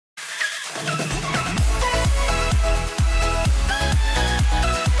Hello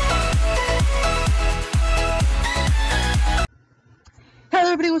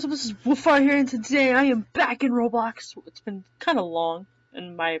everybody, what's up? This is Wattpad here, and today I am back in Roblox. It's been kind of long,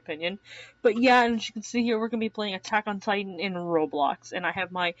 in my opinion. But yeah, and as you can see here, we're going to be playing Attack on Titan in Roblox. And I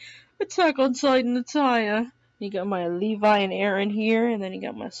have my Attack on Titan attire. You got my Levi and Aaron here, and then you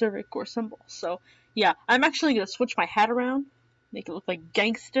got my Survey Corps symbol. So yeah, I'm actually going to switch my hat around, make it look like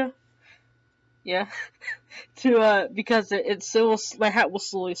gangsta. Yeah, because my hat will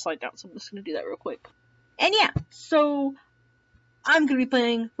slowly slide down, so I'm just going to do that real quick. And yeah, so I'm going to be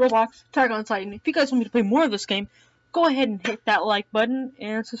playing Roblox Attack on Titan. If you guys want me to play more of this game, go ahead and hit that like button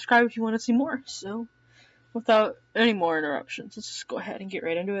and subscribe if you want to see more. So, without any more interruptions, let's just go ahead and get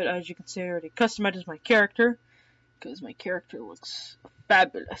right into it. As you can see, I already customized my character, because my character looks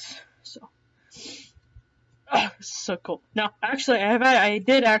fabulous. So, it's so cool. Now, actually, I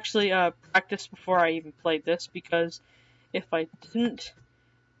did actually practice before I even played this, because if I didn't...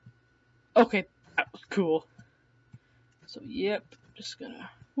 Okay, that was cool. So, yep, just gonna...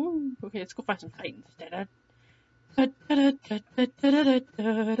 Woo. Okay, let's go find some Titans. Yeah, let's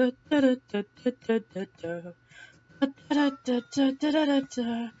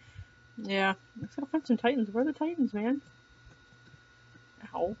go find some Titans. Where are the Titans, man?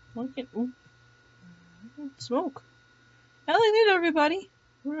 Ow. Why can't... Ooh. Smoke. Hello there, everybody.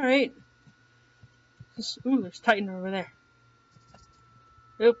 Alright. Ooh, there's Titan over there.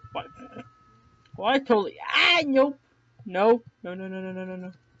 Oop. Well, I totally... Ah, nope. No.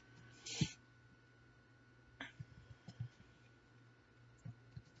 No.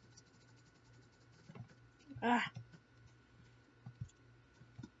 Ah.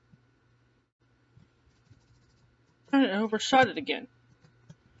 I overshot it again.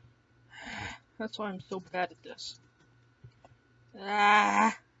 That's why I'm so bad at this.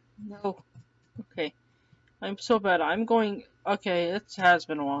 Ah. No. Okay. I'm so bad. I'm going... Okay, it has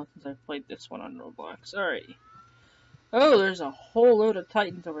been a while since I've played this one on Roblox. Alrighty. Oh, there's a whole load of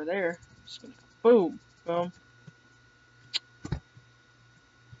Titans over there. I'm just gonna go boom. Boom.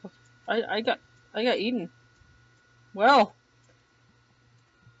 I got eaten. Well,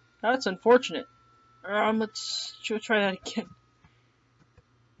 that's unfortunate. Let's try that again.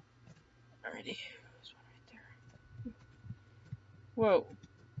 Alrighty. There's one right there. Whoa.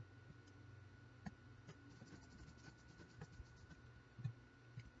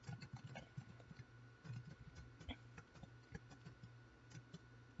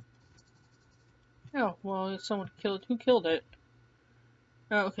 Oh, well, someone killed it. Who killed it?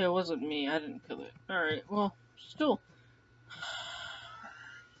 Oh, okay, it wasn't me. I didn't kill it. Alright, well, still.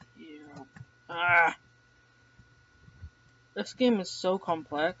 Yeah. Ah. This game is so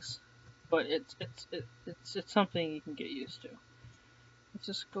complex, but it's something you can get used to.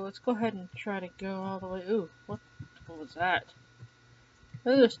 Let's go ahead and try to go all the way. Ooh, what was that?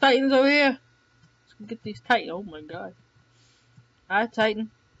 Oh, there's Titans over here. Let's go get these Titans. Oh my god. Hi, Titan.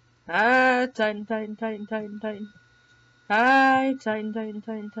 Hi, Titan. Hi, Titan.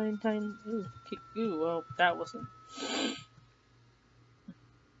 Ooh, well, that wasn't.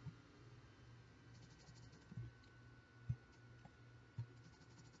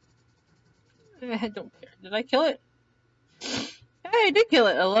 I don't care. Did I kill it? Hey, I did kill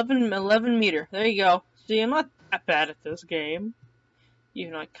it. 11 meter. There you go. See, I'm not that bad at this game.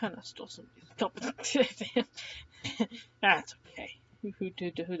 Even though I kind of stole somebody's company. That's okay. Who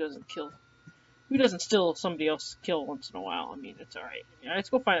doesn't kill? Who doesn't steal somebody else's kill once in a while? I mean, it's alright. Yeah, let's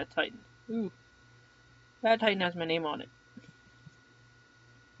go find a Titan. Ooh. That Titan has my name on it.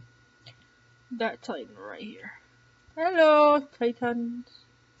 That Titan right here. Hello, Titans.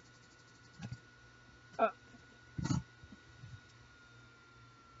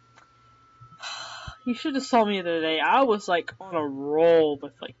 You should have saw me the other day. I was like on a roll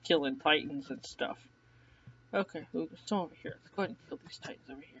with like killing Titans and stuff. Okay, ooh, there's some over here. Let's go ahead and kill these Titans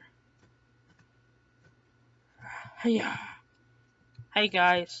over here. Hiya. Hey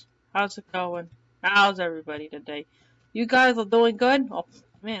guys, how's it going? How's everybody today? You guys are doing good? Oh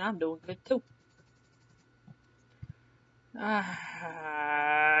man, I'm doing good too.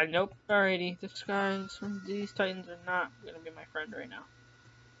 Nope. Alrighty, these Titans are not gonna be my friend right now.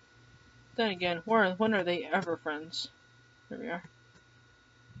 Then again, when are they ever friends? There we are.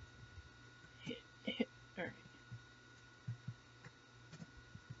 Alright.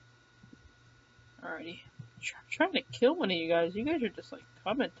 Alrighty. I'm trying to kill one of you guys. You guys are just like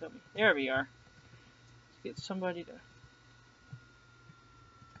coming to me. There we are. Let's get somebody to...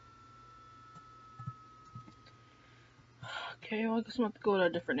 Okay, well I guess I'm going to go to a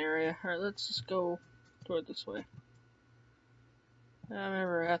different area. Alright, let's just go toward this way. I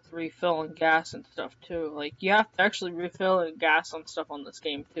remember I have to refill and gas and stuff too. Like, you have to actually refill and gas on stuff on this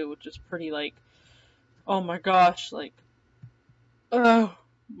game too, which is pretty like, oh my gosh, like, oh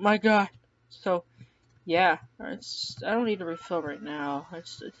my god. So, yeah, I don't need to refill right now. I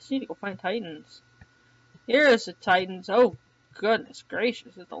just need to go find Titans. Here's the Titans. Oh, goodness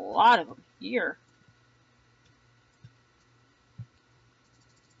gracious, there's a lot of them here.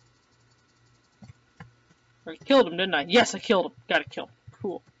 I killed him, didn't I? Yes, I killed him. Got a kill.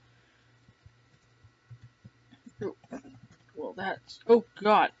 Cool. Oh, well, that's... Oh,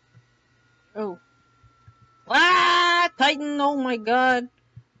 God. Oh. Ah! Titan! Oh, my God.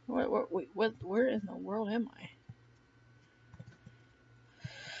 Wait, where in the world am I?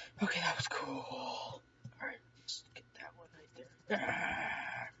 Okay, that was cool. Alright, let's get that one right there.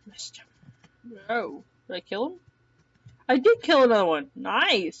 Ah, missed him. Oh, did I kill him? I did kill another one.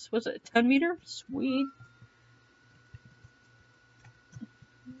 Nice. Was it 10 meter? Sweet.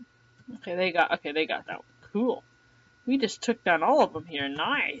 Okay, they got that one. Cool. We just took down all of them here.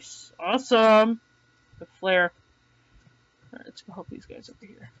 Nice. Awesome. The flare. Alright, let's go help these guys over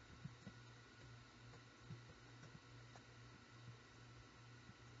here.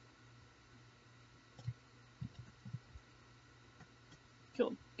 Kill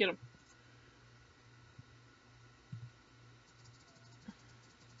him. Get him.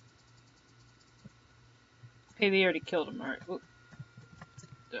 Okay, they already killed him. Alright. Alright,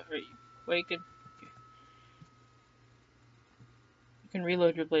 you waken. Okay. You can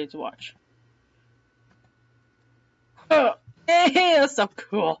reload your blades. Watch. Oh, hey, that's so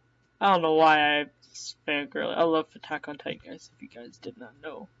cool. I don't know why I fangirl. I love Attack on Titan, guys, if you guys did not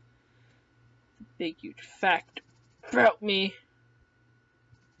know. It's a big, huge fact about me.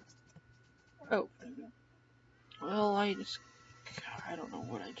 Oh. Well, I don't know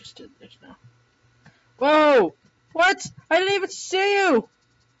what I just did just now. Whoa! What? I didn't even see you!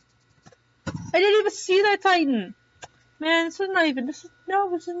 I didn't even see that Titan! Man, this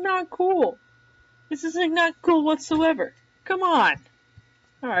is not cool. This is not cool whatsoever. Come on!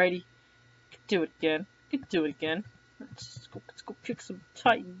 Alrighty. Could do it again. Could do it again. Let's go kick some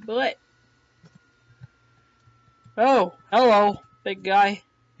Titan butt. Oh, hello, big guy.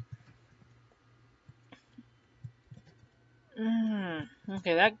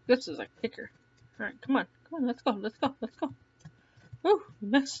 Okay, this is a kicker. Alright, come on, let's go. Oh, you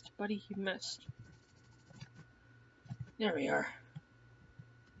missed, buddy, you missed. There we are.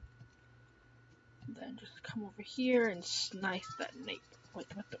 Then just come over here and snipe that nape. What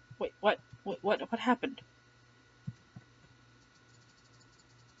happened?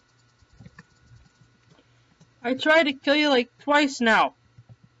 I tried to kill you like twice now.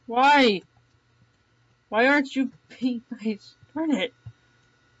 Why? Why aren't you being nice? Darn it.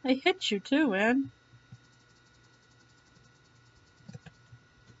 I hit you too, man.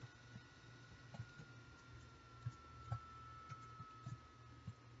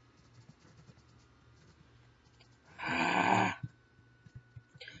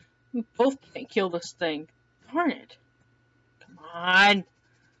 We both can't kill this thing. Darn it. Come on.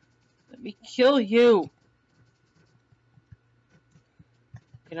 Let me kill you.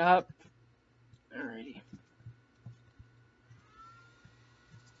 Get up. Alrighty.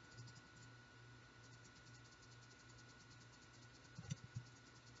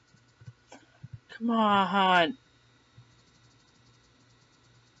 Come on.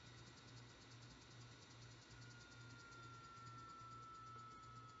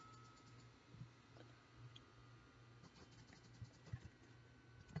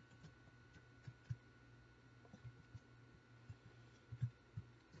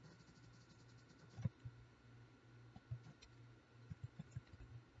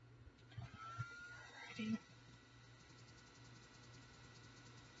 Alrighty.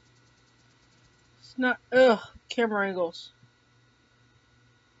 It's not. Ugh. Camera angles.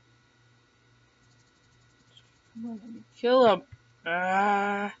 Come on, let me kill him.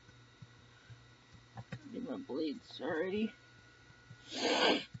 Ah. Get my blades already.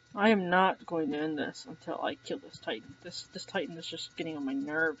 I am not going to end this until I kill this Titan. This Titan is just getting on my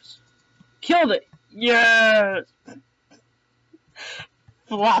nerves. Killed it! Yes!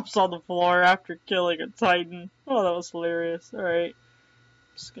 Flops on the floor after killing a Titan. Oh, that was hilarious. Alright.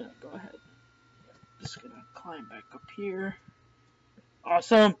 Just gonna go ahead. Just gonna climb back up here.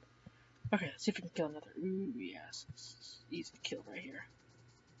 Awesome! Okay, let's see if we can kill another. Ooh, yes. It's easy to kill right here.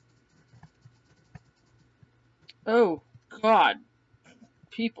 Oh, God.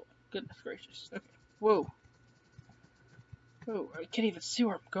 People. Goodness gracious. Okay. Whoa. Oh, I can't even see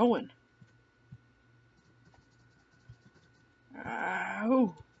where I'm going.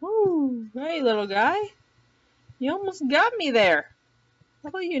 Oh. Woo. Hey, little guy. You almost got me there. How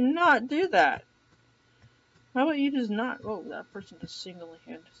about you not do that? How about you just not? Oh, that person just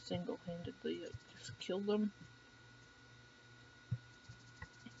single-handedly just killed them.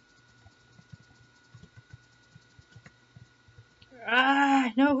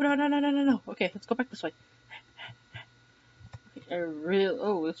 Ah, no. Okay, let's go back this way. Okay,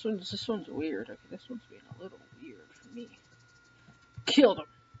 oh, this one's weird. Okay, this one's being a little weird for me. Killed him.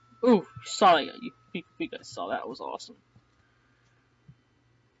 Ooh, saw it. You guys saw that. It was awesome.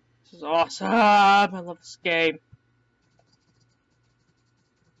 This is awesome. I love this game.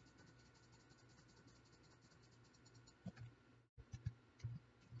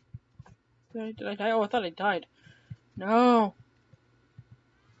 Did I die? Oh, I thought I died. No.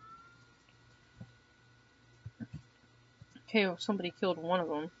 Okay, well, somebody killed one of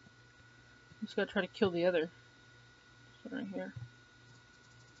them. Just gotta try to kill the other. This one right here.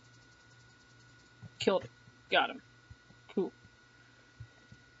 Killed him. Got him. Cool.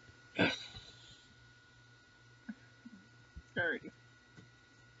 Yes. Alrighty.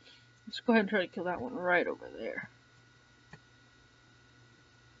 Let's go ahead and try to kill that one right over there.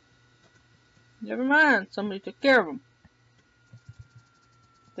 Never mind. Somebody took care of him.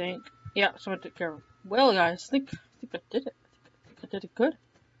 Yeah, somebody took care of him. Well, guys, I think I did it. I did it good.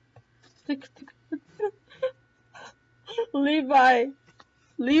 Levi,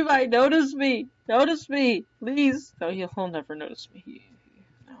 notice me, please. No, he'll never notice me.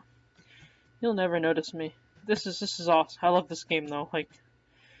 No, he'll never notice me. This is awesome. I love this game though. Like,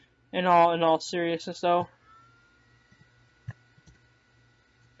 in all seriousness though,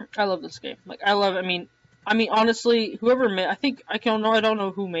 I love this game. Like, I mean, honestly, whoever made, I don't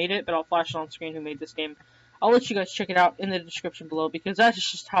know who made it, but I'll flash it on screen who made this game. I'll let you guys check it out in the description below, because that's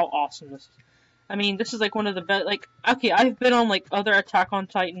just how awesome this is. I mean, this is like one of the best, like, okay, I've been on like other Attack on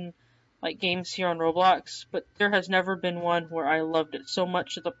Titan like games here on Roblox, but there has never been one where I loved it so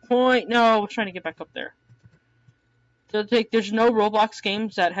much to the point. No, we're trying to get back up there. So, like, there's no Roblox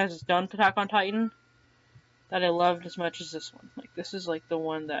games that has done Attack on Titan that I loved as much as this one. Like, this is like the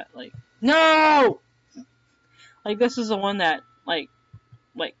one that, like, no! Like, this is the one that, like,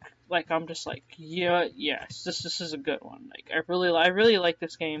 I'm just like, yeah, yes, this is a good one. Like, I really like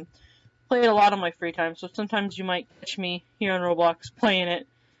this game. Play it a lot on my free time, so sometimes you might catch me here on Roblox playing it,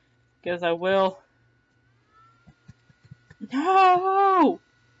 because I will. No!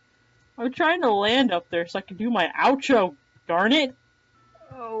 I'm trying to land up there so I can do my outro, darn it!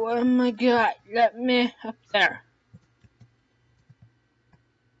 Oh my god, let me up there.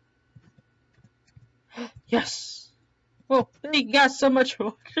 Yes! Oh, you got so much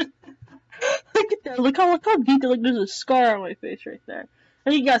more. Look at that, look how detailed, like, there's a scar on my face right there.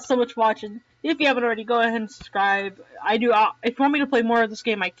 Thank you guys so much for watching. If you haven't already, go ahead and subscribe. If you want me to play more of this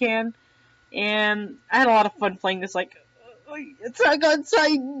game, I can. And I had a lot of fun playing this, like, Attack on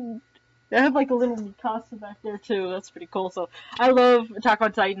Titan. I have, like, a little Mikasa back there, too. That's pretty cool. So, I love Attack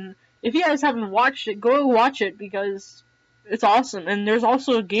on Titan. If you guys haven't watched it, go watch it, because it's awesome. And there's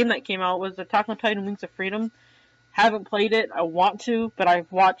also a game that came out, was Attack on Titan Wings of Freedom. Haven't played it. I want to, but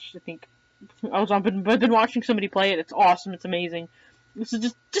I've watched, I think, I've been watching somebody play it. It's awesome. It's amazing. So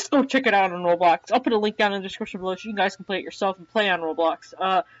just go check it out on Roblox. I'll put a link down in the description below so you guys can play it yourself and play on Roblox.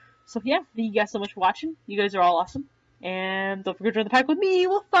 So yeah, thank you guys so much for watching. You guys are all awesome. And don't forget to join the pack with me,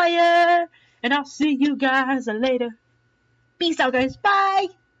 we'll fire! And I'll see you guys later. Peace out, guys. Bye!